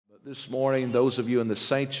This morning, those of you in the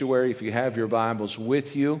sanctuary, if you have your Bibles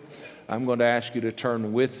with you, I'm going to ask you to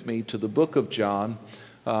turn with me to the book of John,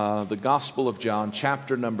 the Gospel of John,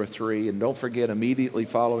 chapter number 3. And don't forget, immediately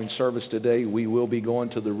following service today, we will be going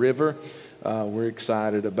to the river. We're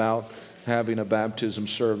excited about having a baptism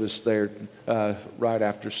service there right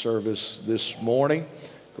after service this morning.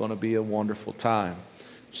 Going to be a wonderful time.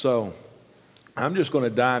 So I'm just going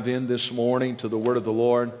to dive in this morning to the Word of the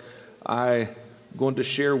Lord. I'm going to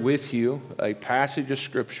share with you a passage of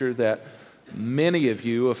Scripture that many of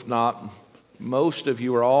you, if not most of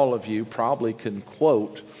you or all of you, probably can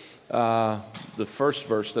quote the first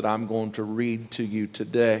verse that I'm going to read to you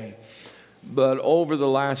today. But over the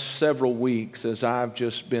last several weeks, as I've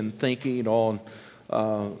just been thinking on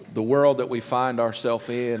the world that we find ourselves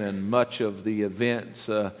in and much of the events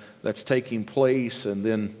that's taking place, and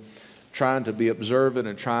then trying to be observant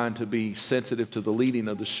and trying to be sensitive to the leading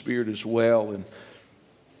of the Spirit as well, and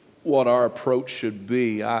what our approach should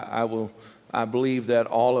be. I believe that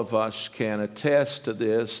all of us can attest to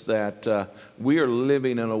this, that we are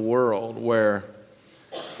living in a world where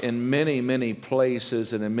in many, many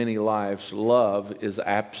places and in many lives, love is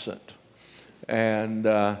absent. And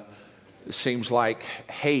it seems like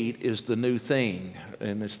hate is the new thing,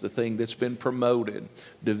 and it's the thing that's been promoted,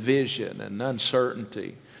 division and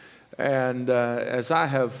uncertainty. And as I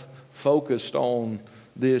have focused on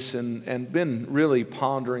this and been really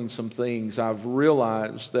pondering some things, I've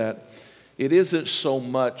realized that it isn't so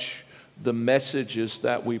much the messages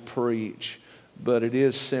that we preach, but it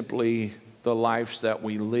is simply the lives that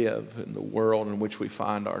we live in the world in which we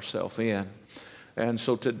find ourselves in. And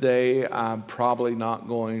so today, I'm probably not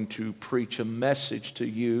going to preach a message to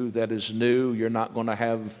you that is new. You're not going to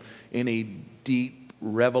have any deep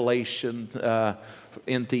revelation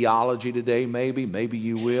in theology today, maybe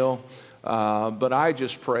you will. But I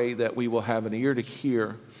just pray that we will have an ear to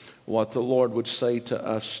hear what the Lord would say to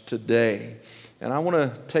us today. And I want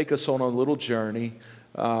to take us on a little journey,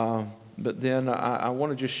 but then I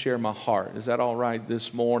want to just share my heart. Is that all right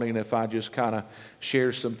this morning if I just kind of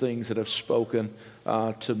share some things that have spoken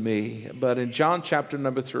to me? But in John chapter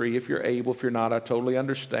number 3, if you're able, if you're not, I totally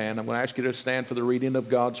understand. I'm going to ask you to stand for the reading of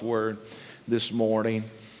God's Word this morning.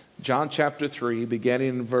 John chapter 3, beginning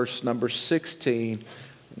in verse number 16,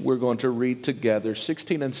 we're going to read together,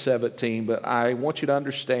 16 and 17, but I want you to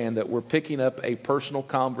understand that we're picking up a personal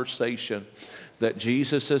conversation that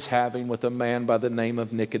Jesus is having with a man by the name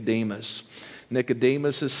of Nicodemus.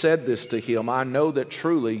 Nicodemus has said this to him: I know that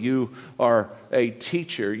truly you are a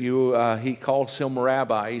teacher. He calls him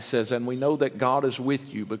rabbi. He says, and we know that God is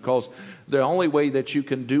with you, because the only way that you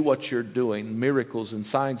can do what you're doing, miracles and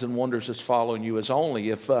signs and wonders is following you, is only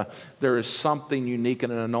if there is something unique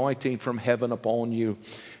and an anointing from heaven upon you.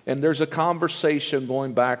 And there's a conversation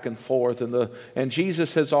going back and forth, and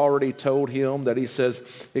Jesus has already told him that, he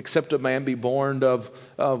says, except a man be born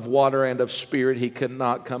of water and of spirit, he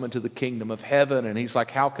cannot come into the kingdom of heaven. And he's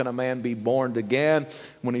like, how can a man be born again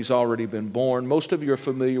when he's already been born? Most of you are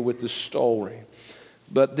familiar with the story.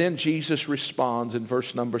 But then Jesus responds in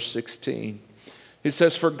verse number 16. He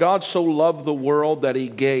says, for God so loved the world that he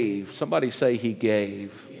gave. Somebody say he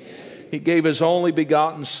gave. He gave his only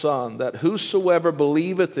begotten Son, that whosoever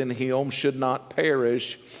believeth in him should not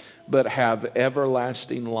perish, but have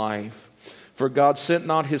everlasting life. For God sent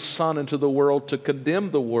not his Son into the world to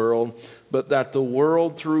condemn the world, but that the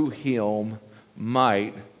world through him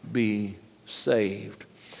might be saved.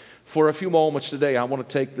 For a few moments today, I want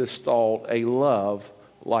to take this thought, a love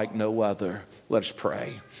like no other. Let's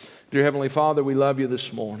pray. Dear Heavenly Father, we love you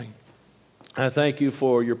this morning. I thank you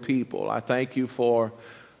for your people. I thank you for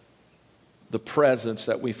the presence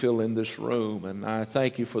that we feel in this room. And I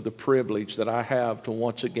thank you for the privilege that I have to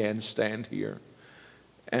once again stand here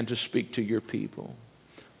and to speak to your people.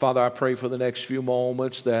 Father, I pray for the next few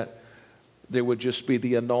moments that there would just be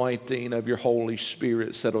the anointing of your Holy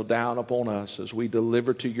Spirit settle down upon us as we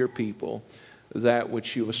deliver to your people that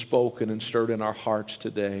which you have spoken and stirred in our hearts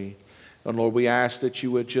today. And Lord, we ask that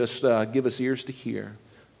you would just give us ears to hear,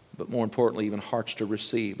 but more importantly, even hearts to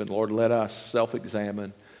receive. And Lord, let us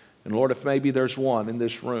self-examine. And Lord, if maybe there's one in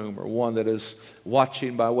this room or one that is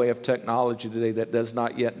watching by way of technology today that does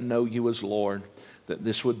not yet know you as Lord, that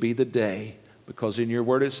this would be the day, because in your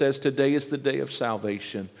word it says today is the day of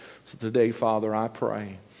salvation. So today, Father, I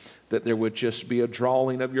pray that there would just be a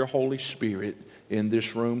drawing of your Holy Spirit in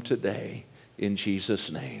this room today. In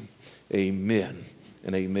Jesus' name, amen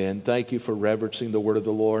and amen. Thank you for reverencing the word of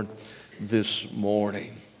the Lord this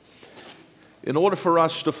morning. In order for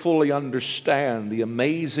us to fully understand the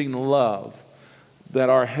amazing love that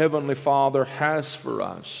our Heavenly Father has for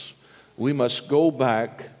us, we must go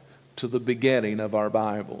back to the beginning of our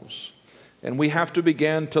Bibles. And we have to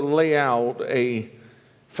begin to lay out a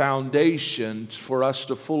foundation for us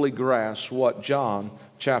to fully grasp what John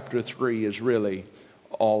chapter 3 is really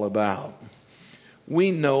all about. We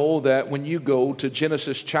know that when you go to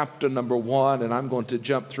Genesis chapter number 1, and I'm going to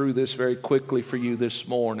jump through this very quickly for you this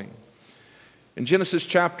morning. In Genesis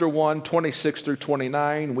chapter 1, 26 through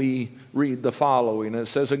 29, we read the following. It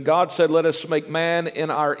says, "And God said, let us make man in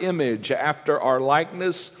our image, after our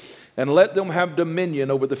likeness, and let them have dominion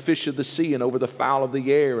over the fish of the sea, and over the fowl of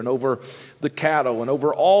the air, and over the cattle, and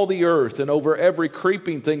over all the earth, and over every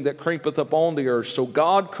creeping thing that creepeth upon the earth. So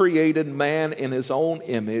God created man in his own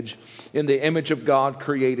image. In the image of God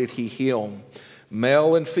created he him.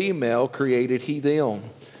 Male and female created he them.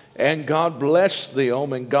 And God blessed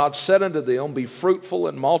them, and God said unto them, Be fruitful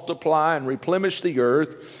and multiply and replenish the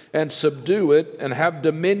earth and subdue it, and have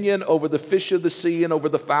dominion over the fish of the sea and over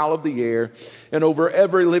the fowl of the air and over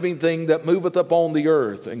every living thing that moveth upon the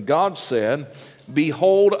earth. And God said,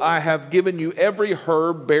 Behold, I have given you every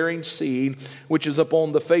herb bearing seed which is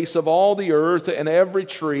upon the face of all the earth, and every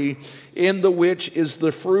tree in the which is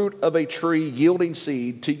the fruit of a tree yielding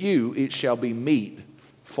seed. To you it shall be meat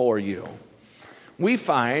for you." We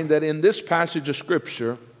find that in this passage of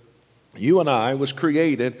Scripture, you and I was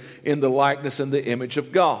created in the likeness and the image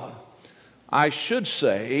of God. I should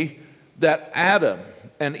say that Adam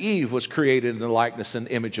and Eve was created in the likeness and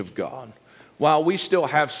image of God. While we still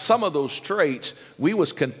have some of those traits, we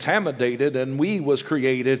was contaminated and we was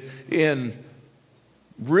created in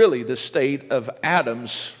really the state of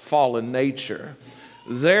Adam's fallen nature.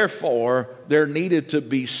 Therefore, there needed to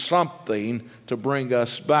be something to bring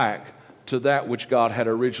us back to that which God had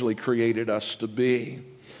originally created us to be.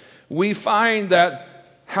 We find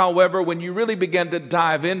that, however, when you really begin to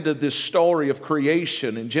dive into this story of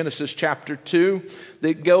creation in Genesis chapter 2,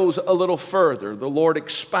 it goes a little further. The Lord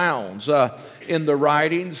expounds in the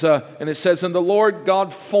writings, and it says, "And the Lord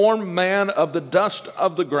God formed man of the dust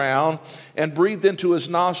of the ground and breathed into his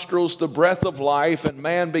nostrils the breath of life, and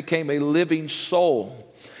man became a living soul.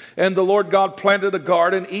 And the Lord God planted a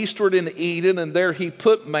garden eastward in Eden, and there he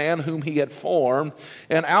put man whom he had formed.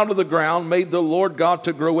 And out of the ground made the Lord God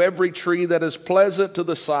to grow every tree that is pleasant to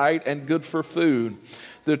the sight and good for food.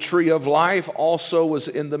 The tree of life also was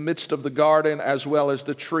in the midst of the garden, as well as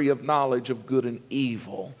the tree of knowledge of good and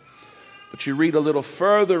evil." But you read a little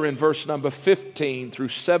further in verse number 15 through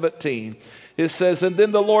 17. It says, "And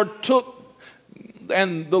then the Lord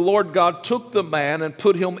God took the man and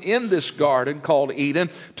put him in this garden called Eden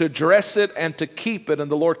to dress it and to keep it. And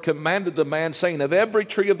the Lord commanded the man, saying, Of every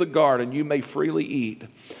tree of the garden you may freely eat,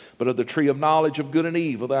 but of the tree of knowledge of good and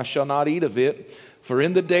evil thou shalt not eat of it. For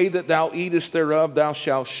in the day that thou eatest thereof thou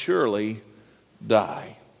shalt surely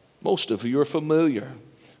die." Most of you are familiar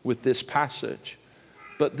with this passage.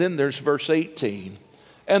 But then there's verse 18.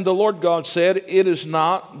 "And the Lord God said, It is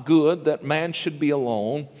not good that man should be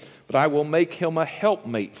alone, but I will make him a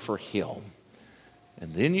helpmate for him."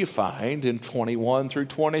 And then you find in 21 through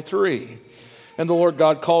 23, "And the Lord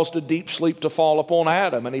God caused a deep sleep to fall upon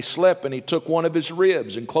Adam, and he slept, and he took one of his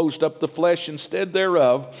ribs, and closed up the flesh instead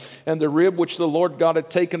thereof. And the rib which the Lord God had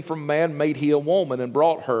taken from man made he a woman, and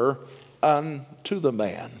brought her unto the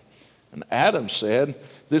man. And Adam said,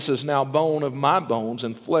 This is now bone of my bones,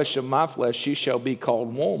 and flesh of my flesh. She shall be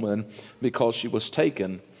called woman, because she was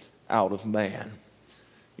taken out of man."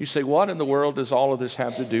 You say, what in the world does all of this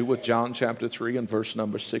have to do with John chapter 3 and verse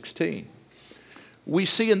number 16? We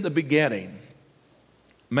see in the beginning,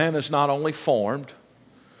 man is not only formed,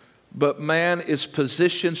 but man is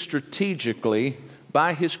positioned strategically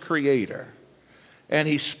by his Creator. And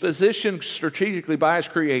he's positioned strategically by his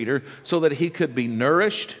Creator so that he could be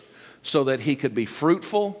nourished, so that he could be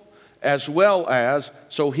fruitful, as well as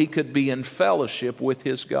so he could be in fellowship with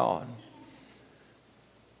his God.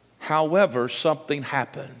 However, something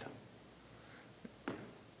happened.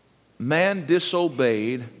 Man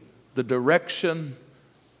disobeyed the direction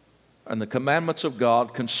and the commandments of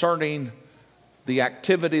God concerning the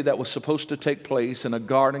activity that was supposed to take place in a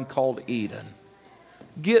garden called Eden.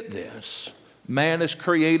 Get this. Man is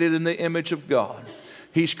created in the image of God.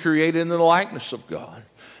 He's created in the likeness of God.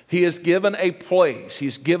 He is given a place.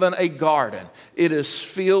 He's given a garden. It is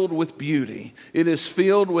filled with beauty. It is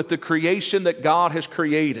filled with the creation that God has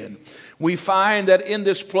created. We find that in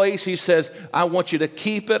this place, he says, I want you to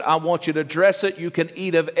keep it. I want you to dress it. You can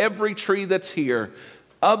eat of every tree that's here,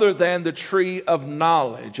 other than the tree of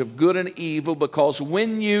knowledge of good and evil, because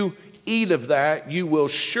when you eat of that, you will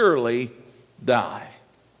surely die.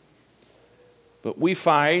 But we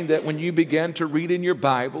find that when you begin to read in your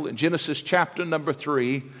Bible, in Genesis chapter number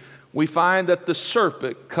 3, we find that the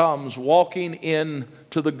serpent comes walking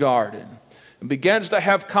into the garden and begins to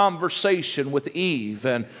have conversation with Eve.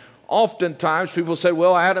 And oftentimes people say,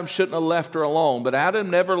 well, Adam shouldn't have left her alone. But Adam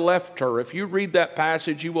never left her. If you read that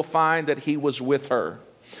passage, you will find that he was with her.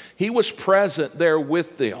 He was present there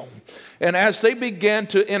with them. And as they began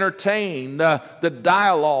to entertain the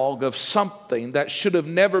dialogue of something that should have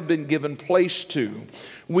never been given place to,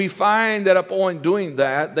 we find that upon doing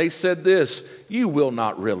that, they said this, you will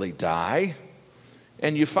not really die.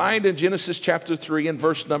 And you find in Genesis chapter 3 and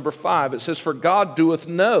verse number 5, it says, for God doeth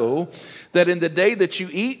know that in the day that you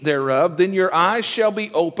eat thereof, then your eyes shall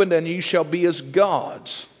be opened and you shall be as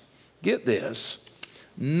gods. Get this,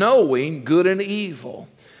 knowing good and evil.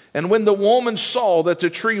 And when the woman saw that the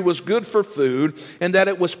tree was good for food, and that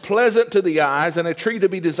it was pleasant to the eyes, and a tree to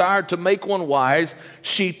be desired to make one wise,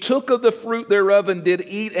 she took of the fruit thereof and did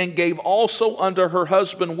eat, and gave also unto her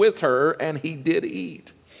husband with her, and he did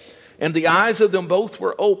eat. And the eyes of them both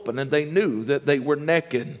were open, and they knew that they were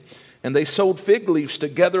naked. And they sewed fig leaves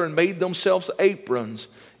together and made themselves aprons.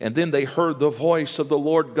 And then they heard the voice of the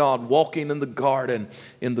Lord God walking in the garden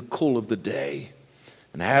in the cool of the day.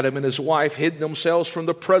 And Adam and his wife hid themselves from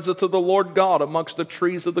the presence of the Lord God amongst the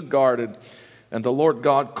trees of the garden. And the Lord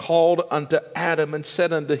God called unto Adam and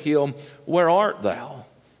said unto him, where art thou?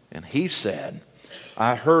 And he said,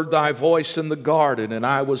 I heard thy voice in the garden, and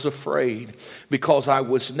I was afraid, because I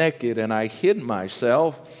was naked, and I hid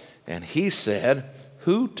myself. And he said,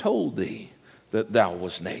 who told thee that thou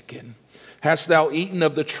wast naked? Hast thou eaten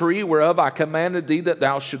of the tree whereof I commanded thee that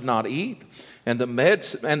thou should not eat? And the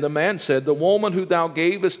man said, the woman who thou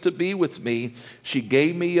gavest to be with me, she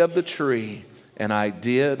gave me of the tree, and I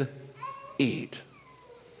did eat.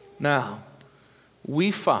 Now,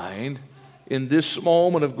 we find in this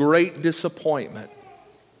moment of great disappointment,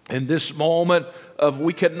 in this moment of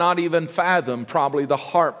we could not even fathom probably the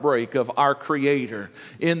heartbreak of our Creator,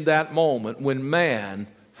 in that moment when man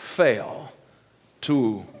fell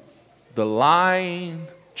to the lying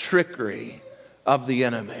trickery of the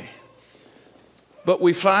enemy. But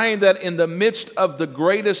we find that in the midst of the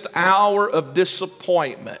greatest hour of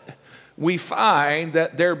disappointment, we find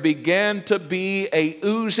that there began to be a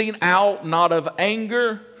oozing out, not of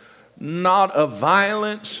anger, not of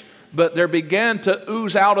violence, but there began to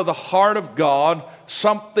ooze out of the heart of God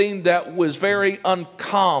something that was very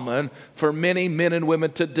uncommon for many men and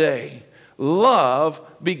women today. Love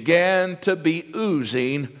began to be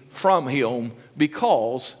oozing from him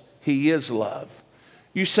because he is love.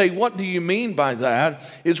 You say, what do you mean by that?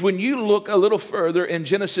 Is when you look a little further in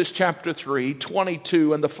Genesis chapter 3,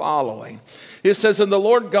 22 and the following. It says, and the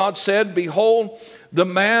Lord God said, behold, the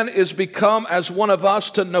man is become as one of us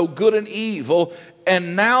to know good and evil.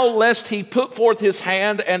 And now lest he put forth his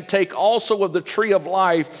hand and take also of the tree of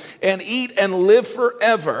life and eat and live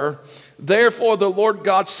forever. Therefore the Lord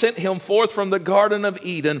God sent him forth from the Garden of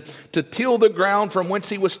Eden to till the ground from whence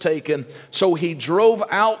he was taken. So he drove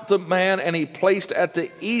out the man, and he placed at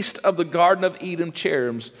the east of the Garden of Eden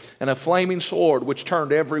cherubs and a flaming sword which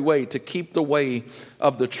turned every way to keep the way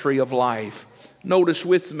of the tree of life. Notice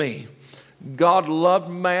with me, God loved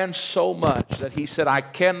man so much that he said, I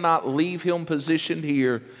cannot leave him positioned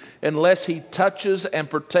here unless he touches and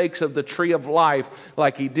partakes of the tree of life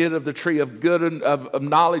like he did of the tree of good and of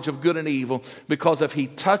knowledge of good and evil. Because if he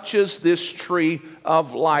touches this tree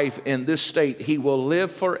of life in this state, he will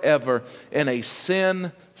live forever in a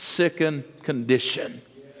sin-sickened condition.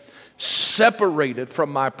 Separated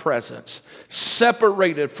from my presence,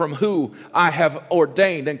 separated from who I have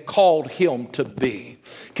ordained and called him to be.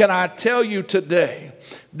 Can I tell you today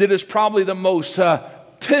that is probably the most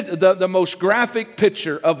graphic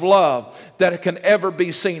picture of love that can ever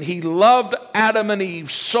be seen. He loved Adam and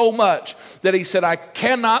Eve so much that he said, I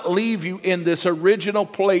cannot leave you in this original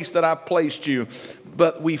place that I placed you.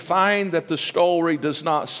 But we find that the story does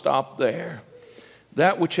not stop there.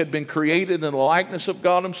 That which had been created in the likeness of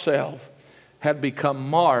God himself had become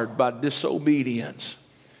marred by disobedience,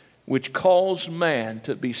 which caused man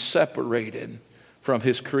to be separated from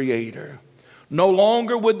his Creator. No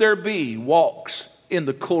longer would there be walks in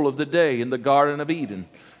the cool of the day in the Garden of Eden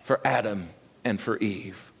for Adam and for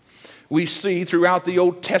Eve. We see throughout the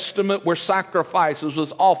Old Testament where sacrifices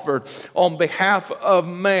was offered on behalf of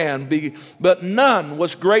man, but none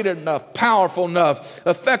was great enough, powerful enough,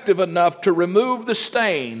 effective enough to remove the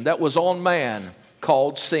stain that was on man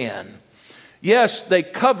called sin. Yes, they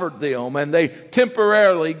covered them and they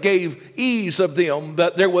temporarily gave ease of them,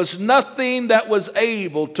 but there was nothing that was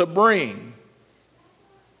able to bring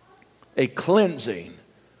a cleansing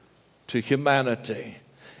to humanity.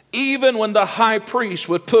 Even when the high priest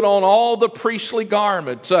would put on all the priestly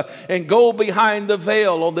garments and go behind the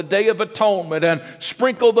veil on the Day of Atonement and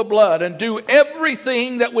sprinkle the blood and do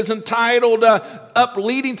everything that was entitled up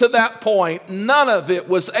leading to that point, none of it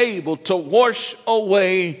was able to wash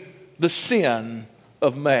away the sin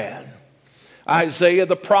of man. Isaiah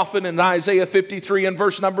the prophet in Isaiah 53 and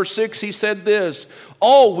verse number 6, he said this,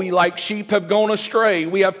 all we like sheep have gone astray.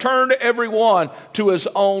 We have turned every one to his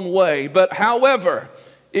own way. But however,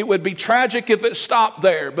 it would be tragic if it stopped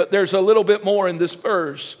there, but there's a little bit more in this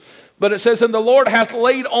verse. But it says, and the Lord hath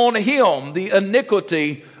laid on him the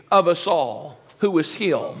iniquity of us all. Who is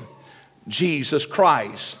him? Jesus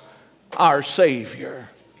Christ, our Savior,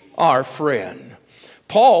 our friend.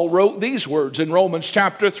 Paul wrote these words in Romans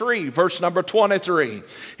chapter 3, verse number 23.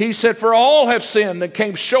 He said, for all have sinned and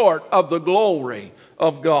came short of the glory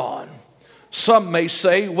of God. Some may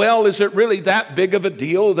say, well, is it really that big of a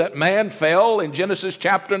deal that man fell in Genesis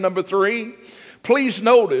chapter number 3? Please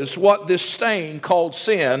notice what this stain called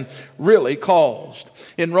sin really caused.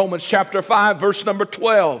 In Romans chapter 5, verse number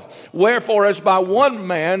 12, wherefore as by one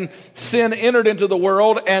man sin entered into the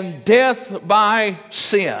world, and death by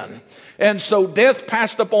sin. And so death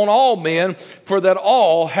passed upon all men, for that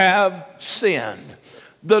all have sinned.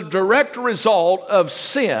 The direct result of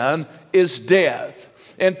sin is death.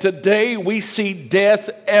 And today we see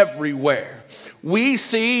death everywhere. We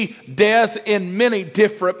see death in many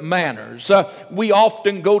different manners. We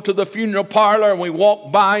often go to the funeral parlor and we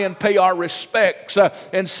walk by and pay our respects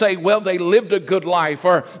and say, well, they lived a good life,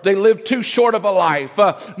 or they lived too short of a life,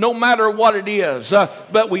 no matter what it is.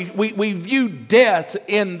 But we view death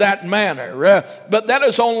in that manner. But that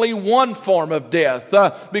is only one form of death,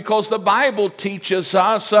 because the Bible teaches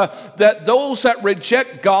us that those that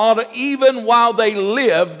reject God, even while they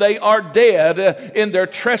live, they are dead in their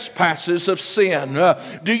trespasses of sin.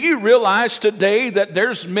 Do you realize today that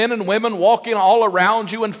there's men and women walking all around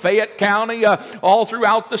you in Fayette County, all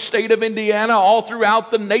throughout the state of Indiana, all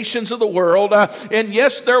throughout the nations of the world, and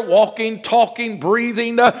yes, they're walking, talking,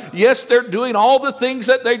 breathing, yes, they're doing all the things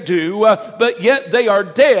that they do, but yet they are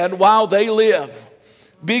dead while they live.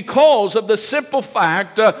 Because of the simple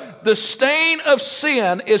fact, the stain of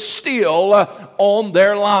sin is still on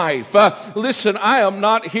their life. Listen, I am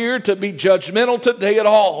not here to be judgmental today at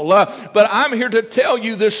all, but I'm here to tell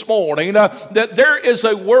you this morning that there is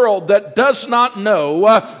a world that does not know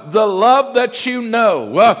the love that you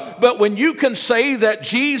know. But when you can say that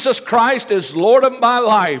Jesus Christ is Lord of my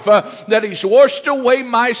life, that He's washed away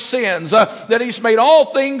my sins, that He's made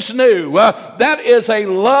all things new, that is a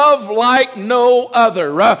love like no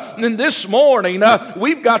other. And this morning,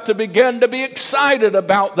 we've got to begin to be excited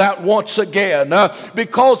about that once again,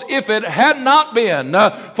 because if it had not been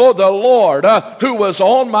for the Lord who was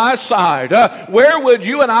on my side, where would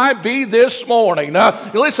you and I be this morning?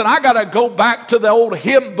 Listen, I got to go back to the old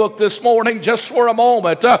hymn book this morning just for a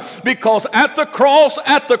moment, because at the cross,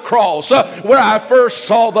 where I first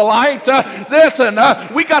saw the light, listen,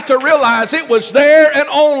 we got to realize it was there and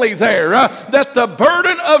only there that the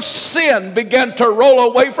burden of sin began to roll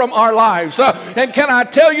away from our lives. And can I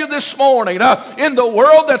tell you this morning, in the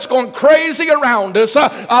world that's going crazy around us,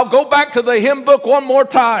 I'll go back to the hymn book one more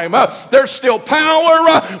time. There's still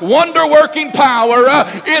power, wonder-working power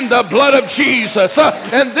in the blood of Jesus.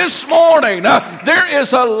 And this morning, there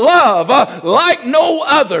is a love like no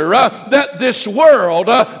other that this world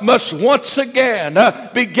must once again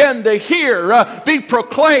begin to hear, be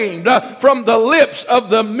proclaimed from the lips of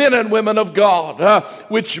the men and women of God.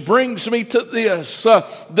 Which brings me to this.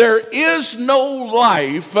 There is no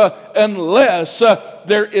life unless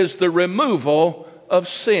there is the removal of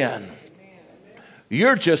sin.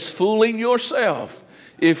 You're just fooling yourself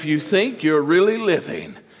if you think you're really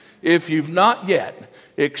living, if you've not yet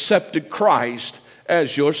accepted Christ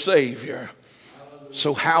as your Savior.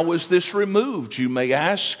 So how is this removed, you may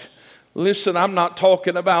ask? Listen, I'm not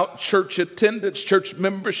talking about church attendance, church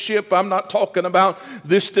membership. I'm not talking about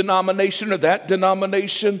this denomination or that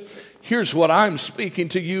denomination. Here's what I'm speaking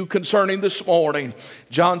to you concerning this morning.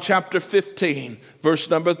 John chapter 15, verse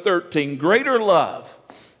number 13. Greater love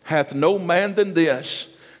hath no man than this,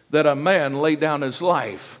 that a man lay down his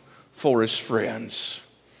life for his friends.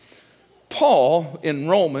 Paul, in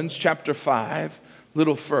Romans chapter 5, a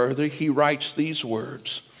little further, he writes these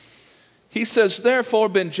words. He says, therefore,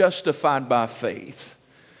 been justified by faith,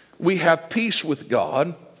 we have peace with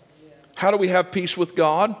God. How do we have peace with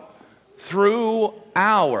God? Through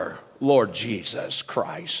our Lord Jesus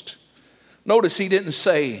Christ. Notice he didn't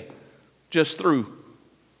say just through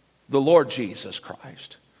the Lord Jesus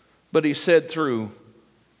Christ, but he said through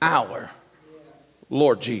our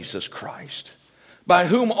Lord Jesus Christ. by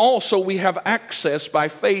whom also we have access by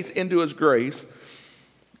faith into his grace,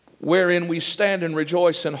 wherein we stand and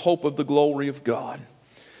rejoice in hope of the glory of God.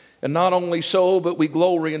 And not only so, but we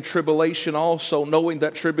glory in tribulation also, knowing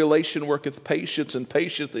that tribulation worketh patience, and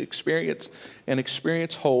patience experience, and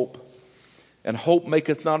experience hope. And hope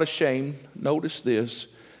maketh not ashamed, notice this,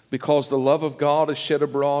 because the love of God is shed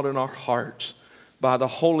abroad in our hearts by the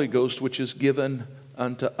Holy Ghost, which is given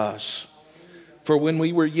unto us. For when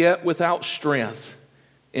we were yet without strength,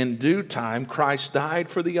 in due time Christ died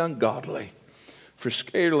for the ungodly. For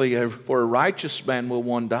scarcely for a righteous man will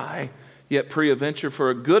one die, yet peradventure for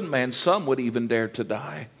a good man some would even dare to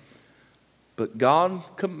die. But God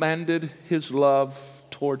commanded his love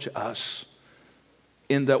towards us,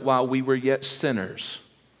 in that while we were yet sinners,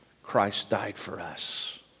 Christ died for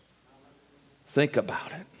us. Think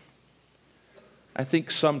about it. I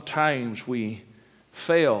think sometimes we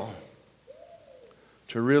fail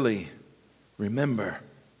to really remember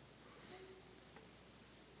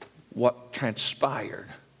what transpired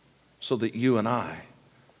so that you and I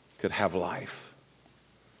could have life.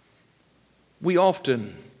 We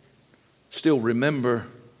often still remember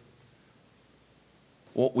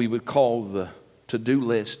what we would call the to-do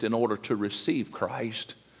list in order to receive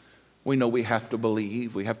Christ. We know we have to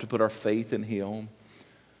believe, we have to put our faith in him.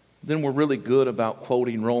 Then we're really good about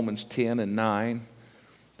quoting Romans 10 and 9,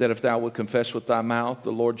 that if thou wilt confess with thy mouth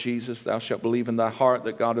the Lord Jesus, thou shalt believe in thy heart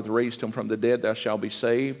that God hath raised him from the dead, thou shalt be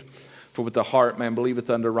saved. For with the heart man believeth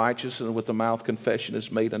unto righteousness, and with the mouth confession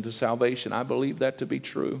is made unto salvation. I believe that to be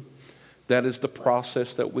true. That is the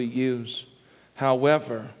process that we use.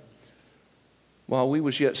 However, while we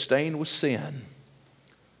was yet stained with sin,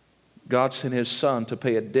 God sent his Son to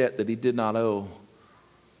pay a debt that he did not owe.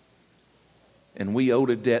 And we owed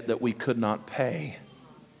a debt that we could not pay.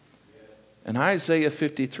 And Isaiah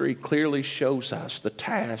 53 clearly shows us the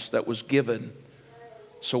task that was given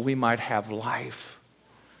so we might have life.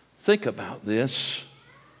 Think about this.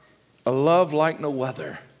 A love like no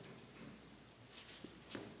other.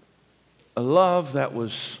 A love that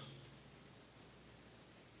was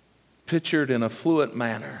pictured in a fluent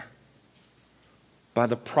manner by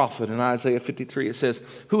the prophet. In Isaiah 53 it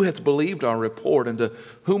says, who hath believed our report, and to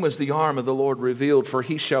whom is the arm of the Lord revealed? For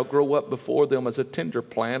he shall grow up before them as a tender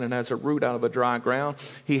plant, and as a root out of a dry ground.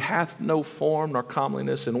 He hath no form nor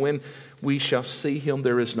comeliness, and when we shall see him,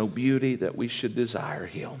 there is no beauty that we should desire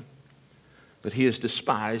him. But he is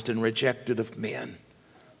despised and rejected of men,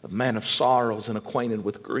 a man of sorrows and acquainted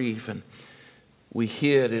with grief. And we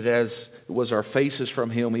hid it as it was our faces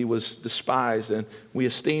from him. He was despised, and we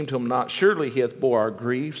esteemed him not. Surely he hath bore our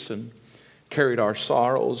griefs and carried our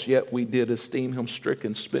sorrows, yet we did esteem him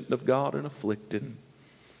stricken, smitten of God, and afflicted.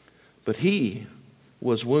 But he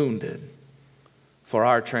was wounded for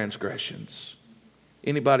our transgressions.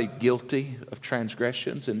 Anybody guilty of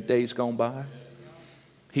transgressions in days gone by?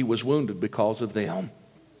 He was wounded because of them.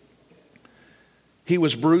 He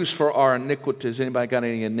was bruised for our iniquities. Anybody got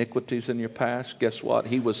any iniquities in your past? Guess what?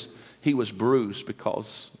 He was bruised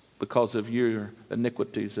because of your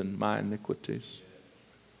iniquities and my iniquities.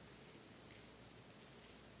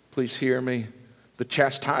 Please hear me. The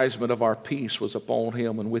chastisement of our peace was upon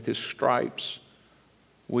him, and with his stripes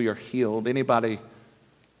we are healed. Anybody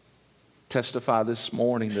testify this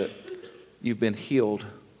morning that you've been healed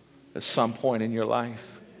at some point in your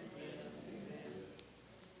life?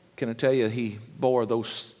 Can I tell you, he bore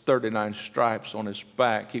those 39 stripes on his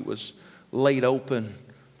back. He was laid open.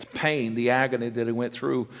 The pain, the agony that he went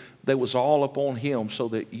through, that was all upon him so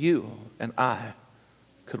that you and I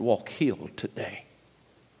could walk healed today.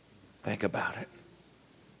 Think about it.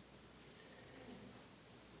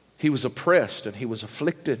 He was oppressed and he was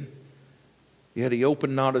afflicted, yet he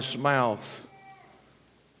opened not his mouth.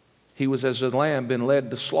 He was as a lamb been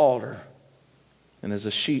led to slaughter, and as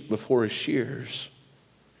a sheep before his shears,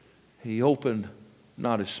 he opened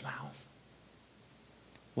not his mouth.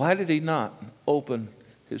 Why did he not open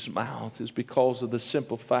his mouth? Is because of the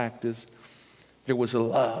simple fact is there was a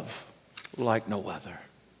love like no other.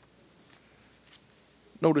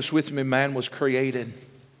 Notice with me, man was created,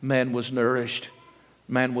 man was nourished,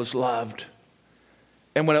 man was loved.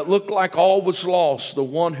 And when it looked like all was lost, the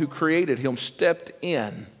one who created him stepped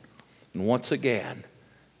in and once again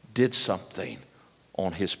did something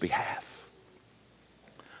on his behalf.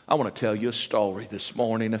 I want to tell you a story this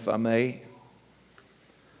morning, if I may.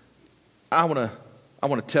 I want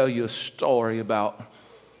to tell you a story about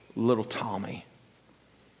little Tommy.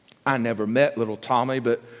 I never met little Tommy,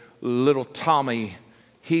 but little Tommy,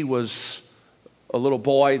 he was a little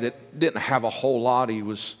boy that didn't have a whole lot. He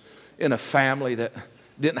was in a family that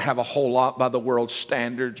didn't have a whole lot by the world's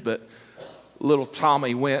standards, but little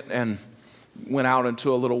Tommy went and went out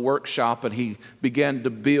into a little workshop and he began to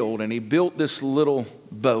build. And he built this little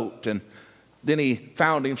boat. And then he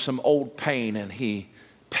found him some old paint and he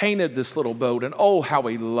painted this little boat. And oh, how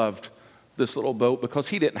he loved this little boat, because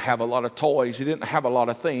he didn't have a lot of toys. He didn't have a lot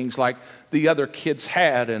of things like the other kids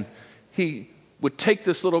had. And he would take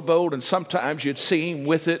this little boat, and sometimes you'd see him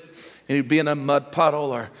with it, and he'd be in a mud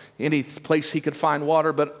puddle or any place he could find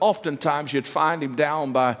water. But oftentimes you'd find him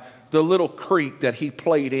down by the little creek that he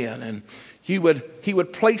played in. And he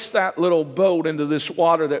would place that little boat into this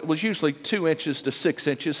water that was usually 2 inches to 6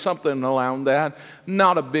 inches, something around that.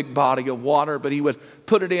 Not a big body of water, but he would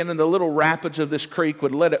put it in, and the little rapids of this creek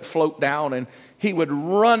would let it float down, and he would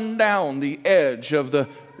run down the edge of the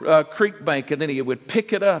creek bank, and then he would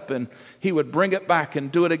pick it up and he would bring it back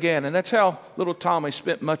and do it again. And that's how little Tommy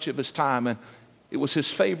spent much of his time, and it was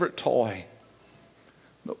his favorite toy.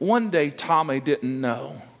 But one day Tommy didn't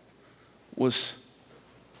know was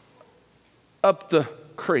up the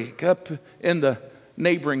creek, up in the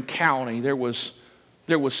neighboring county, there was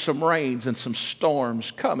some rains and some storms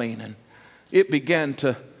coming, and it began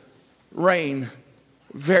to rain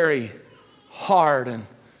very hard, and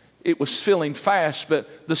it was filling fast,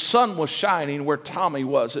 but the sun was shining where Tommy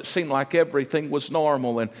was. It seemed like everything was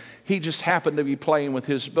normal, and he just happened to be playing with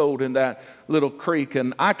his boat in that little creek.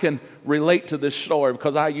 And I can relate to this story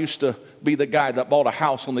because I used to be the guy that bought a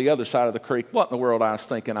house on the other side of the creek. What in the world I was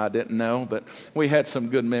thinking, I didn't know, but we had some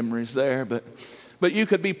good memories there. But you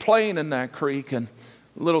could be playing in that creek, and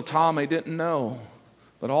little Tommy didn't know.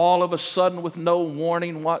 But all of a sudden, with no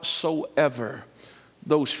warning whatsoever,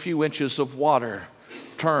 those few inches of water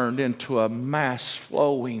turned into a mass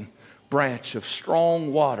flowing branch of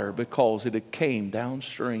strong water because it had came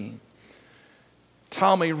downstream.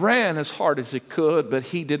 Tommy ran as hard as he could, but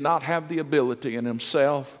he did not have the ability in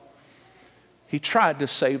himself. He tried to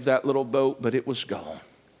save that little boat, but it was gone.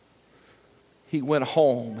 He went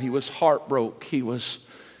home. He was heartbroken. He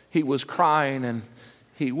was crying, and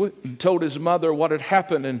he told his mother what had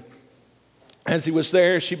happened. And as he was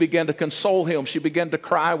there, she began to console him. She began to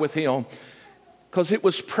cry with him because it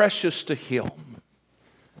was precious to him.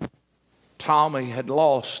 Tommy had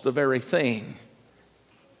lost the very thing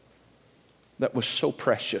that was so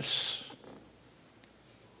precious.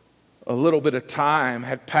 A little bit of time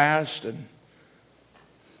had passed, and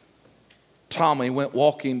Tommy went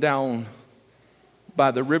walking down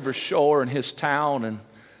by the river shore in his town, and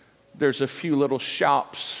there's a few little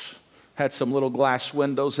shops, had some little glass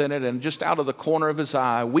windows in it, and just out of the corner of his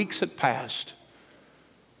eye, weeks had passed.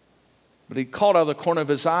 But he caught out of the corner of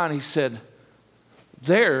his eye and he said,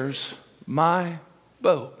 "There's my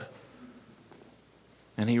boat."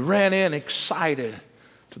 And he ran in excited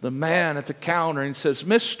to the man at the counter and says,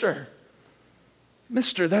 Mister,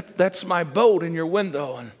 that's my boat in your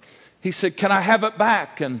window. And he said, "Can I have it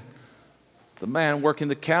back?" And the man working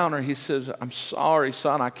the counter, he says, "I'm sorry,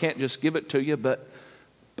 son, I can't just give it to you, but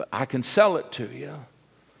I can sell it to you."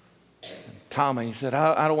 Tommy said,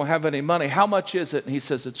 I don't have any money. "How much is it?" And he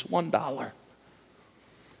says, "It's $1.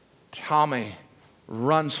 Tommy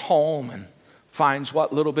runs home and finds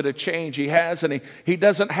what little bit of change he has, and he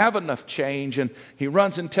doesn't have enough change. And he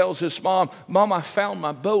runs and tells his mom, "Mom, I found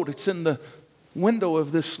my boat. It's in the window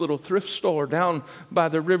of this little thrift store down by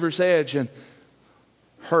the river's edge." And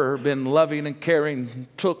her, been loving and caring,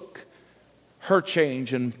 took her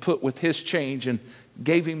change and put with his change and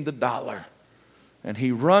gave him the $1. And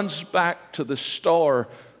he runs back to the store,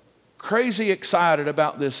 crazy excited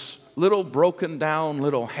about this little broken down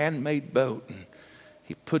little handmade boat. And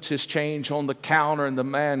he puts his change on the counter, and the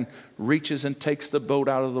man reaches and takes the boat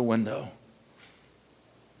out of the window.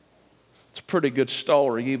 It's a pretty good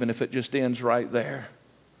story, even if it just ends right there.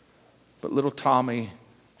 But little Tommy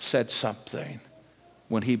said something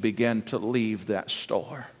when he began to leave that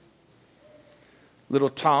store. Little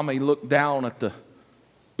Tommy looked down at the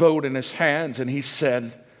boat in his hands and he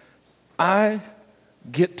said, "I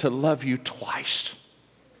get to love you twice."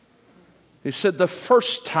 He said, "The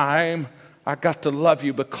first time I got to love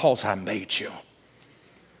you because I made you.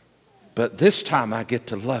 But this time I get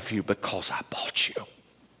to love you because I bought you."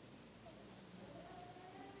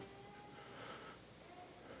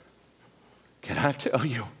 Can I tell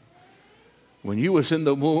you, when you was in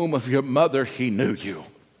the womb of your mother, he knew you.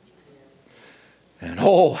 And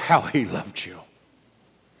oh, how he loved you.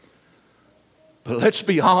 But let's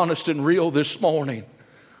be honest and real this morning.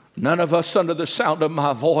 None of us under the sound of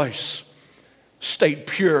my voice stayed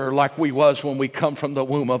pure like we was when we come from the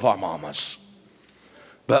womb of our mamas.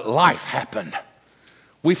 But life happened.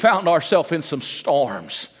 We found ourselves in some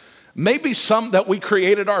storms. Maybe some that we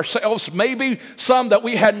created ourselves, maybe some that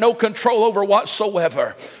we had no control over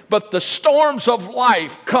whatsoever. But the storms of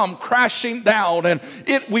life come crashing down, and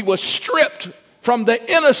we was stripped from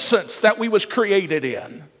the innocence that we was created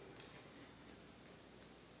in.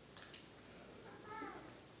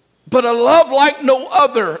 But a love like no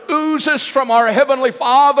other oozes from our Heavenly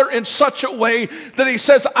Father in such a way that He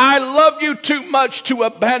says, I love you too much to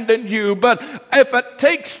abandon you. But if it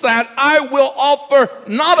takes that, I will offer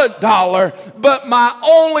not $1, but my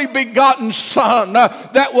only begotten Son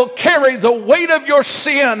that will carry the weight of your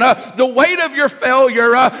sin, the weight of your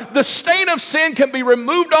failure. The stain of sin can be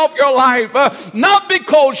removed off your life, not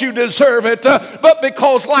because you deserve it, but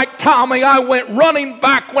because, like Tommy, I went running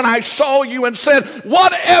back when I saw you and said,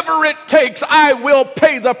 whatever it takes, I will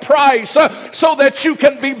pay the price so that you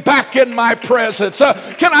can be back in my presence.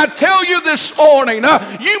 Can I tell you this morning,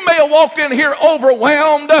 you may have walked in here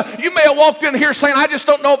overwhelmed. You may have walked in here saying, I just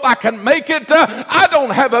don't know if I can make it. I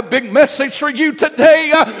don't have a big message for you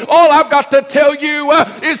today. All I've got to tell you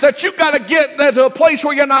is that you've got to get to a place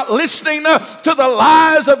where you're not listening to the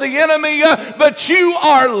lies of the enemy, but you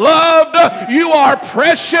are loved, you are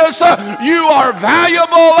precious, you are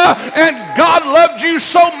valuable, and God loved you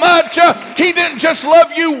so much. He didn't just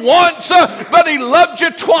love you once, but He loved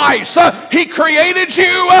you twice. He created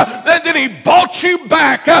you, and then He bought you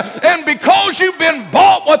back. And because you've been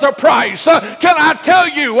bought with a price, can I tell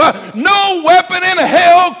you, no weapon in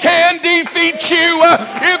hell can defeat you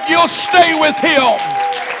if you'll stay with Him.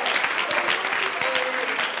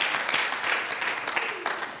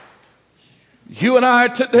 You and I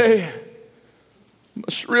today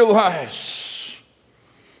must realize,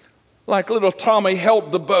 like little Tommy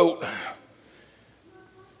held the boat,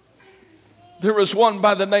 there was one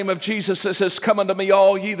by the name of Jesus that says, come unto me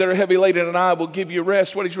all ye that are heavy laden, and I will give you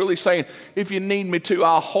rest. What He's really saying, if you need me to,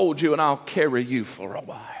 I'll hold you and I'll carry you for a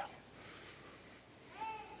while.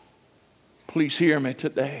 Please hear me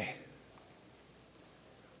today.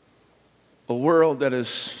 A world that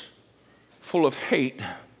is full of hate,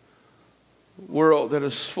 a world that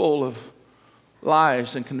is full of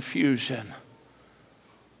lies and confusion,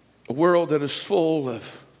 a world that is full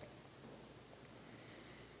of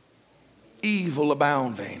evil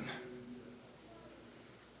abounding,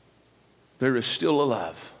 there is still a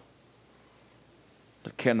love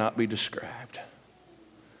that cannot be described.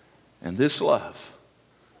 And this love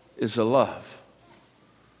is a love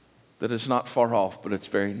that is not far off, but it's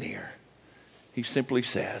very near. He simply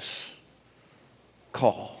says,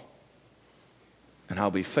 call, and I'll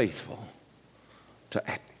be faithful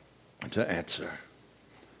to answer.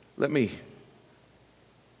 Let me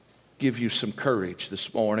give you some courage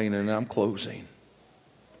this morning, and I'm closing.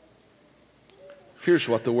 Here's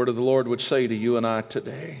what the word of the Lord would say to you and I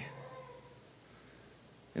today.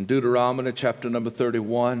 In Deuteronomy chapter number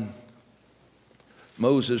 31,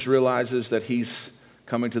 Moses realizes that he's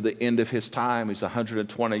coming to the end of his time. He's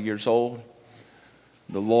 120 years old.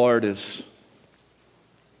 The Lord is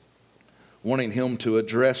wanting him to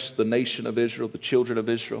address the nation of Israel, the children of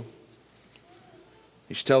Israel.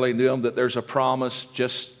 He's telling them that there's a promise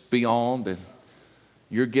just beyond, and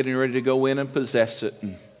you're getting ready to go in and possess it,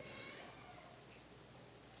 and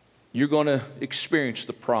you're going to experience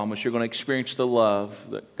the promise. You're going to experience the love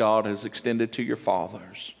that God has extended to your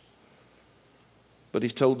fathers. But He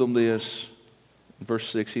told them this in verse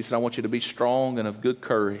 6. He said, I want you to be strong and of good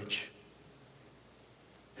courage.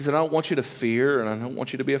 He said, I don't want you to fear, and I don't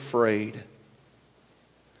want you to be afraid.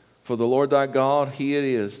 For the Lord thy God, He it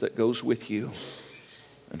is that goes with you,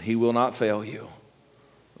 and He will not fail you,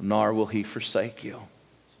 nor will He forsake you.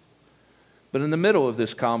 But in the middle of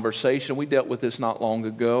this conversation, we dealt with this not long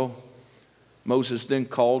ago, Moses then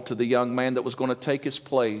called to the young man that was going to take his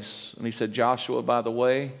place. And he said, Joshua, by the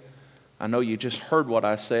way, I know you just heard what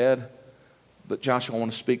I said, but Joshua, I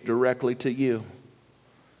want to speak directly to you.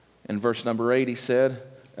 In verse number 8, he said,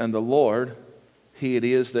 and the Lord, He it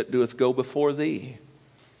is that doeth go before thee.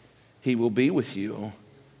 He will be with you.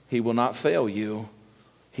 He will not fail you.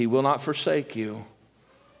 He will not forsake you.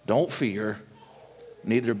 Don't fear,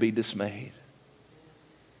 neither be dismayed.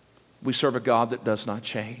 We serve a God that does not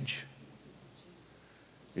change.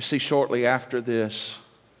 You see, shortly after this,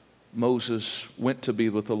 Moses went to be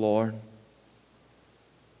with the Lord.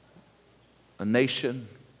 A nation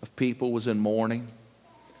of people was in mourning.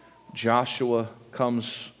 Joshua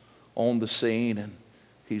comes on the scene, and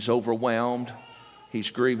he's overwhelmed. He's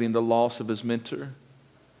grieving the loss of his mentor.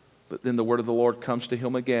 But then the word of the Lord comes to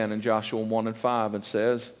him again in Joshua 1 and 5 and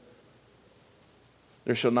says,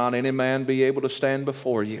 there shall not any man be able to stand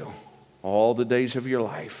before you all the days of your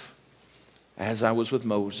life. As I was with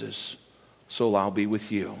Moses, so I'll be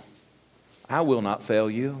with you. I will not fail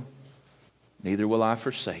you. neither will I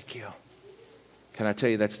forsake you. Can I tell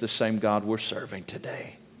you that's the same God we're serving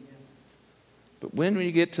today? But when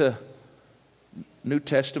you get to New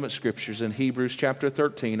Testament scriptures in Hebrews chapter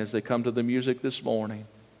 13, as they come to the music this morning,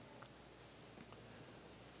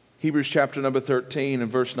 Hebrews chapter number 13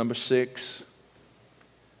 and verse number 6,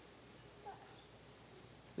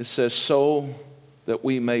 it says, so that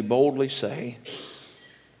we may boldly say,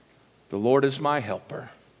 the Lord is my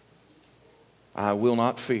helper. I will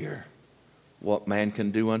not fear what man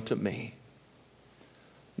can do unto me.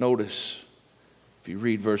 Notice, if you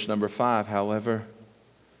read verse number 5, however,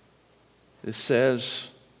 it says,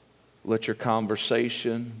 let your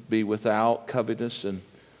conversation be without covetousness, and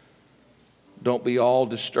don't be all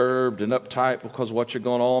disturbed and uptight because of what you're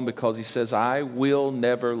going on, because he says, I will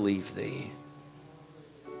never leave thee,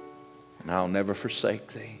 and I'll never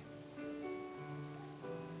forsake thee.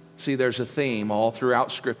 See, there's a theme all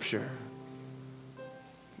throughout Scripture.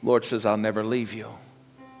 The Lord says, I'll never leave you.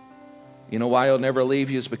 You know why he'll never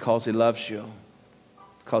leave you? Is because he loves you,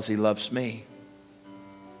 because he loves me.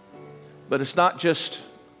 But it's not just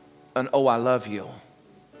an, oh, I love you,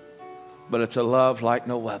 but it's a love like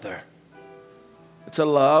no other. It's a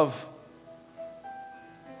love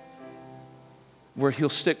where he'll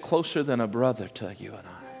stick closer than a brother to you and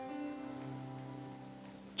I.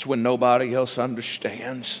 It's when nobody else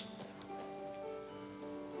understands.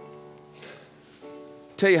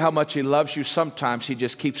 Tell you how much he loves you. Sometimes he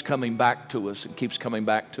just keeps coming back to us and keeps coming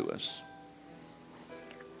back to us.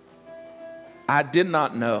 I did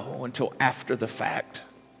not know until after the fact,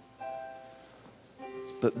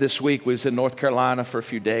 but this week we was in North Carolina for a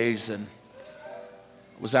few days and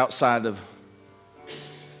was outside of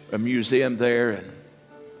a museum there and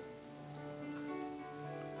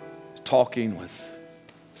talking with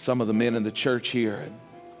some of the men in the church here. And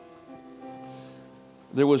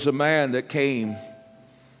there was a man that came,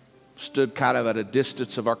 stood kind of at a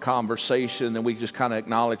distance of our conversation, and we just kind of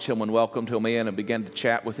acknowledged him and welcomed him in and began to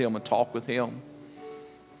chat with him and talk with him.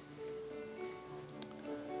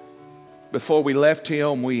 Before we left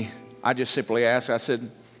him, I just simply asked, I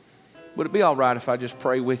said, would it be all right if I just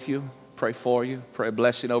pray with you, pray for you, pray a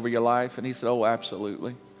blessing over your life? And he said, oh,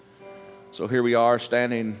 absolutely. So here we are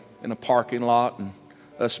standing in a parking lot, and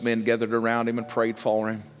us men gathered around him and prayed for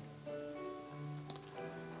him.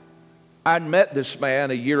 I'd met this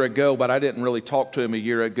man a year ago, but I didn't really talk to him a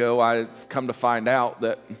year ago. I'd come to find out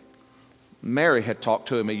that Mary had talked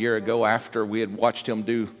to him a year ago after we had watched him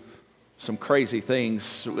do some crazy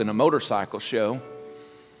things in a motorcycle show.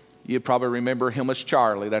 You probably remember him as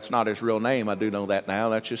Charlie. That's not his real name. I do know that now.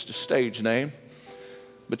 That's just a stage name.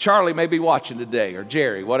 But Charlie may be watching today, or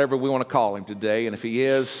Jerry, whatever we want to call him today. And if he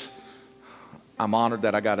is, I'm honored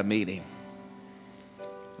that I got to meet him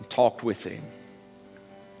and talked with him.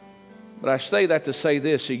 But I say that to say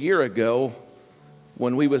this. A year ago,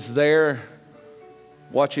 when we was there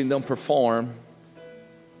watching them perform,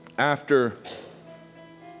 after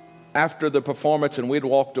the performance and we'd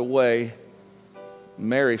walked away,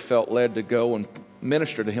 Mary felt led to go and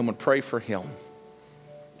minister to him and pray for him.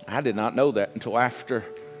 I did not know that until after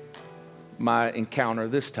my encounter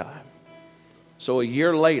this time. So a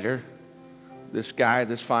year later, this guy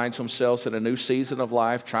that finds himself in a new season of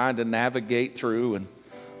life, trying to navigate through and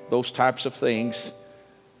those types of things,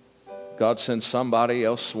 God sends somebody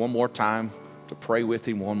else one more time to pray with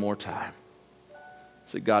him one more time.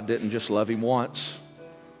 See, God didn't just love him once.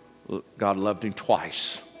 God loved him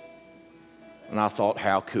twice. And I thought,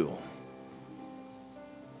 how cool.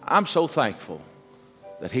 I'm so thankful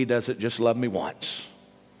that he doesn't just love me once.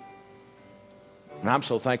 And I'm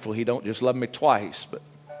so thankful he don't just love me twice, but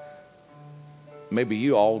maybe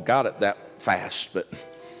you all got it that fast, but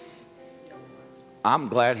I'm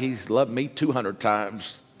glad he's loved me 200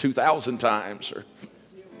 times, 2,000 times, or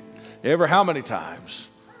ever how many times.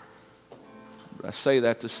 But I say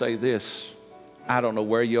that to say this. I don't know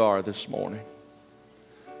where you are this morning.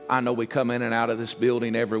 I know we come in and out of this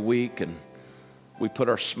building every week and we put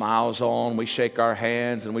our smiles on, we shake our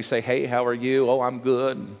hands and we say, hey, how are you? Oh, I'm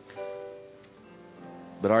good.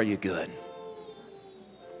 But are you good?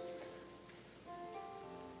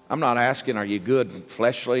 I'm not asking, are you good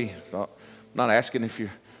fleshly? I'm not asking if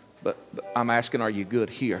you're, but I'm asking, are you good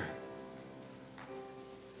here?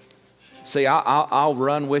 See, I'll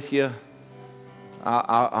run with you.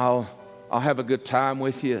 I'll have a good time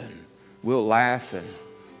with you, and we'll laugh and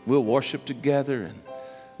we'll worship together and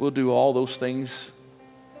we'll do all those things.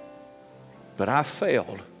 But I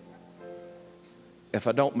failed if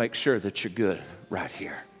I don't make sure that you're good right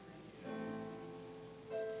here.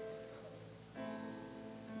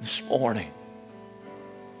 This morning,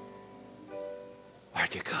 are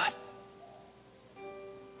you good?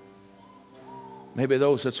 Maybe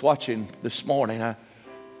those that's watching this morning,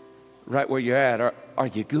 right where you're at, are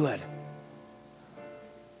you good?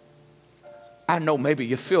 I know maybe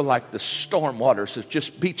you feel like the storm waters have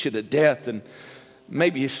just beat you to death, and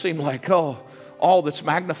maybe you seem like, oh, all that's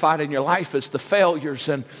magnified in your life is the failures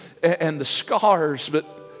and the scars. But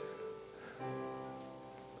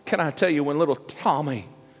can I tell you, when little Tommy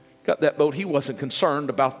got that boat, he wasn't concerned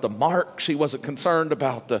about the marks. He wasn't concerned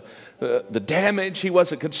about the damage. He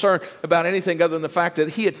wasn't concerned about anything other than the fact that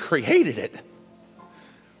he had created it.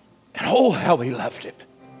 And oh, how he loved it.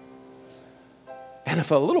 And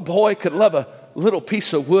if a little boy could love a little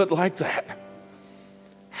piece of wood like that,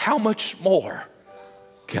 how much more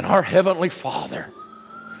can our Heavenly Father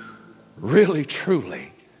really,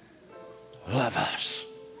 truly love us?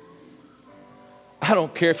 I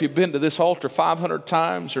don't care if you've been to this altar 500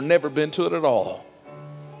 times or never been to it at all.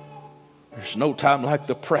 There's no time like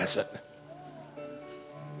the present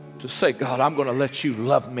to say, God, I'm going to let you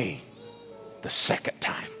love me the second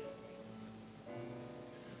time.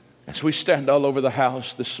 As we stand all over the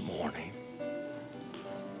house this morning,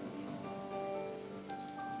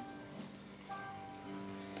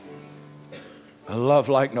 a love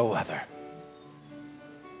like no other.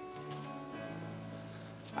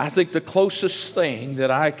 I think the closest thing that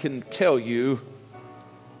I can tell you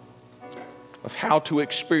of how to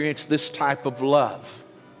experience this type of love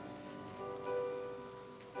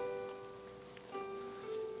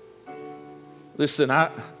listen, I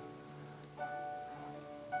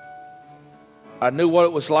knew what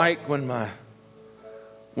it was like when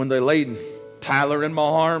they laid Tyler in my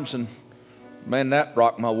arms, and man, that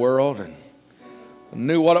rocked my world. And I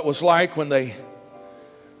knew what it was like when they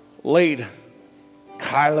laid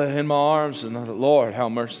Kyla in my arms, and I thought, Lord,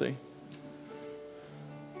 have mercy.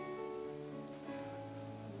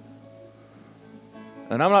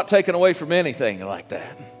 And I'm not taking away from anything like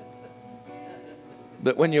that.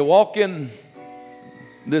 But when you walk in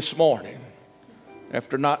this morning,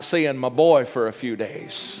 after not seeing my boy for a few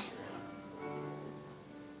days,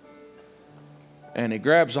 and he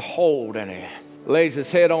grabs a hold and he lays his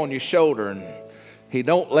head on your shoulder and he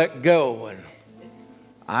don't let go, and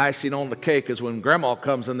icing on the cake is when grandma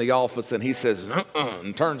comes in the office and he says,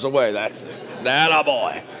 and turns away. That's it. That a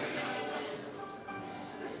boy.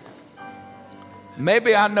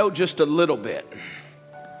 Maybe I know just a little bit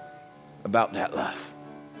about that love.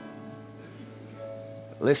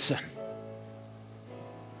 Listen,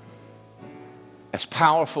 as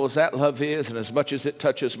powerful as that love is, and as much as it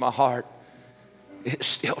touches my heart, it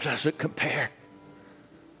still doesn't compare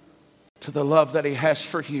to the love that He has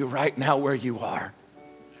for you right now where you are.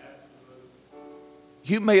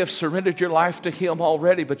 You may have surrendered your life to Him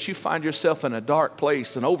already, but you find yourself in a dark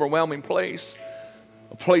place, an overwhelming place,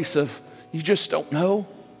 a place of you just don't know.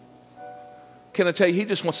 Can I tell you, He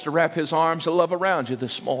just wants to wrap His arms of love around you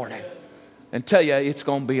this morning and tell you it's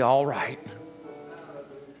going to be all right.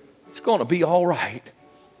 It's going to be all right.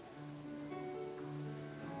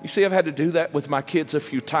 You see, I've had to do that with my kids a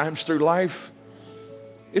few times through life.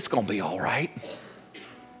 It's going to be all right.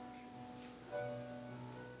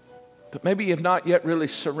 But maybe you've not yet really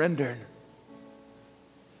surrendered.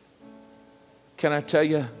 Can I tell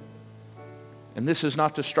you, and this is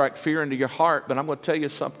not to strike fear into your heart, but I'm going to tell you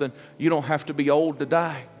something. You don't have to be old to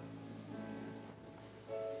die.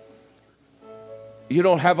 You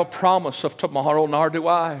don't have a promise of tomorrow, nor do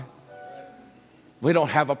I. We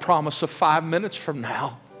don't have a promise of 5 minutes from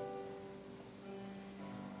now.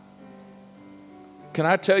 Can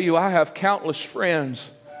I tell you, I have countless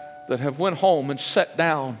friends that have went home and sat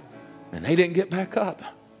down and they didn't get back up.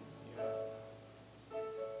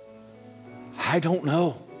 I don't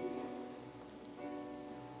know.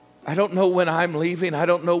 I don't know when I'm leaving. I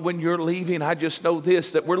don't know when you're leaving. I just know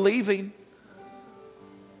this, that we're leaving.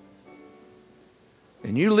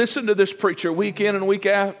 And you listen to this preacher week in and week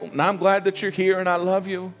out, and I'm glad that you're here and I love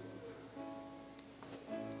you.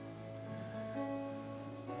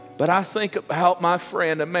 But I think about my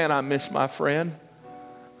friend, and man, I miss my friend.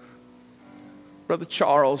 Brother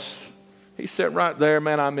Charles, he's sitting right there,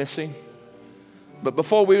 man, I miss him. But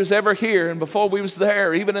before we was ever here and before we was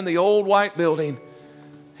there, even in the old white building,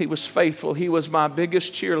 he was faithful. He was my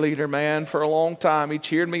biggest cheerleader, man, for a long time. He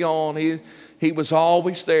cheered me on. He was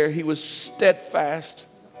always there. He was steadfast.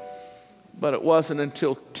 But it wasn't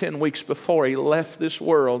until 10 weeks before he left this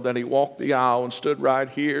world that he walked the aisle and stood right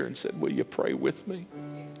here and said, will you pray with me?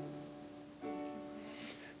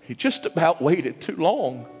 He just about waited too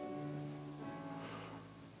long.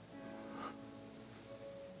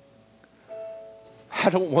 I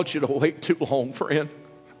don't want you to wait too long, friend.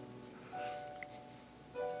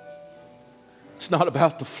 It's not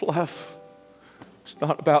about the fluff. It's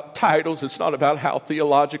not about titles. It's not about how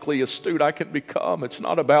theologically astute I can become. It's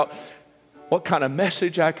not about what kind of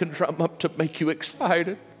message I can drum up to make you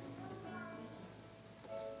excited.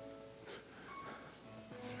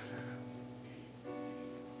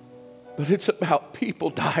 But it's about people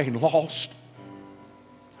dying lost.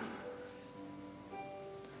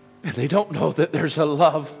 And they don't know that there's a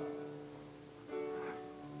love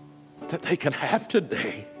that they can have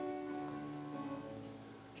today.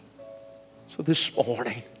 So this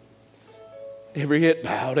morning, every head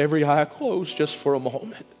bowed, every eye closed just for a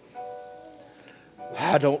moment.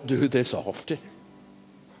 I don't do this often.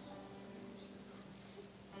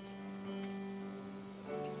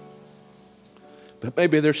 But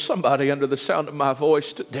maybe there's somebody under the sound of my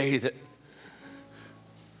voice today that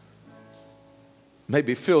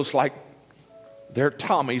maybe feels like they're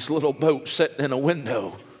Tommy's little boat sitting in a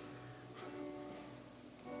window,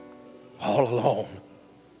 all alone,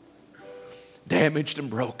 damaged and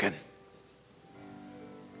broken.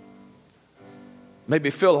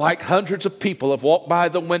 Maybe feel like hundreds of people have walked by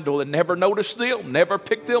the window and never noticed them, never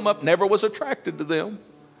picked them up, never was attracted to them.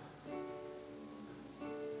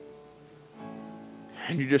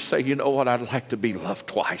 And you just say, you know what, I'd like to be loved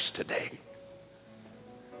twice today.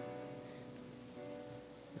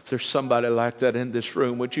 If there's somebody like that in this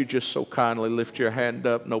room, would you just so kindly lift your hand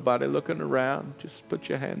up, nobody looking around? Just put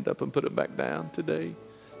your hand up and put it back down today.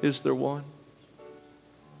 Is there one?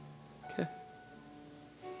 Okay.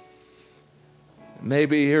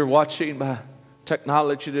 Maybe you're watching by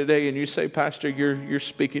technology today and you say, Pastor, you're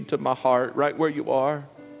speaking to my heart right where you are.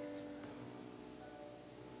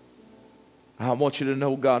 I want you to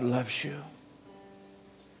know God loves you.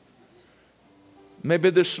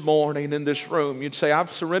 Maybe this morning in this room, you'd say,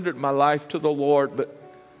 I've surrendered my life to the Lord, but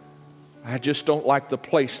I just don't like the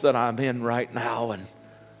place that I'm in right now, and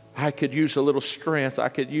I could use a little strength. I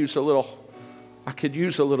could use a little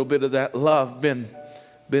bit of that love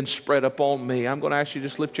been spread upon me. I'm going to ask you to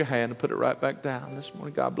just lift your hand and put it right back down this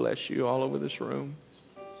morning. God bless you all over this room.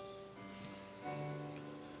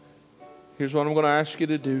 Here's what I'm going to ask you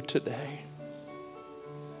to do today.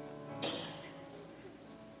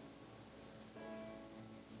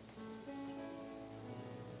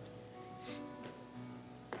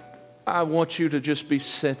 I want you to just be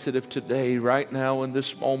sensitive today, right now, in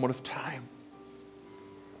this moment of time.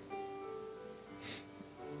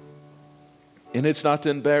 And it's not to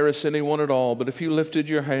embarrass anyone at all, but if you lifted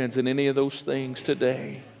your hands in any of those things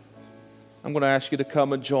today, I'm going to ask you to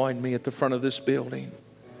come and join me at the front of this building.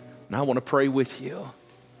 And I want to pray with you,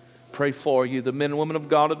 pray for you, the men and women of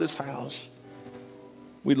God of this house.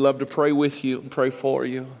 We'd love to pray with you and pray for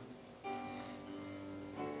you.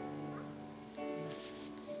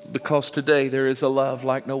 Because today there is a love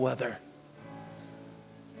like no other.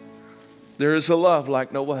 There is a love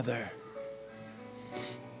like no other.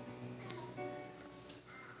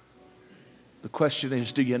 The question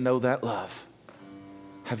is, do you know that love?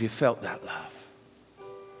 Have you felt that love?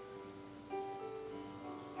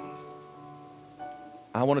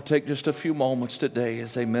 I want to take just a few moments today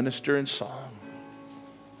as they minister in song.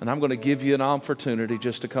 And I'm going to give you an opportunity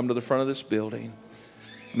just to come to the front of this building.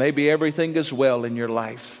 Maybe everything is well in your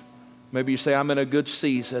life. Maybe you say, I'm in a good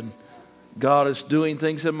season. God is doing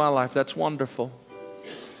things in my life. That's wonderful.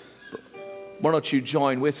 But why don't you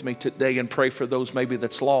join with me today and pray for those maybe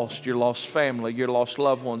that's lost, your lost family, your lost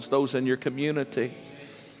loved ones, those in your community.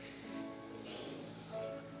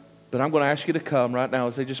 But I'm going to ask you to come right now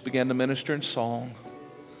as they just begin to minister in song.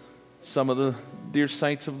 Some of the dear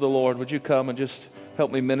saints of the Lord, would you come and just help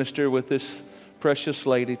me minister with this precious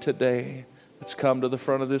lady today? Let's come to the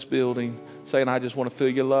front of this building saying, I just want to feel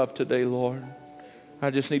your love today, Lord.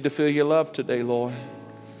 I just need to feel your love today, Lord.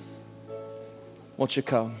 Won't you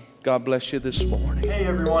come? God bless you this morning. Hey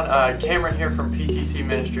everyone, Cameron here from PTC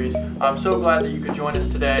Ministries. I'm so glad that you could join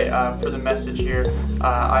us today for the message here.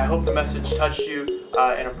 I hope the message touched you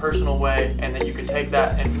in a personal way, and that you can take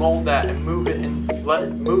that and mold that and move it and let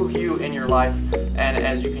it move you in your life. And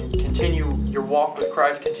as you can continue your walk with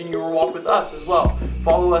Christ, continue your walk with us as well.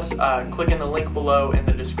 Follow us, click in the link below in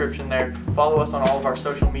the description there. Follow us on all of our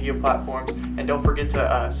social media platforms, and don't forget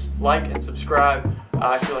to like and subscribe.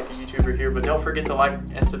 I feel like a YouTuber here, but don't forget to like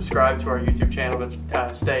and subscribe to our YouTube channel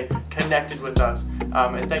to stay connected with us.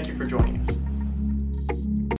 And thank you for joining us.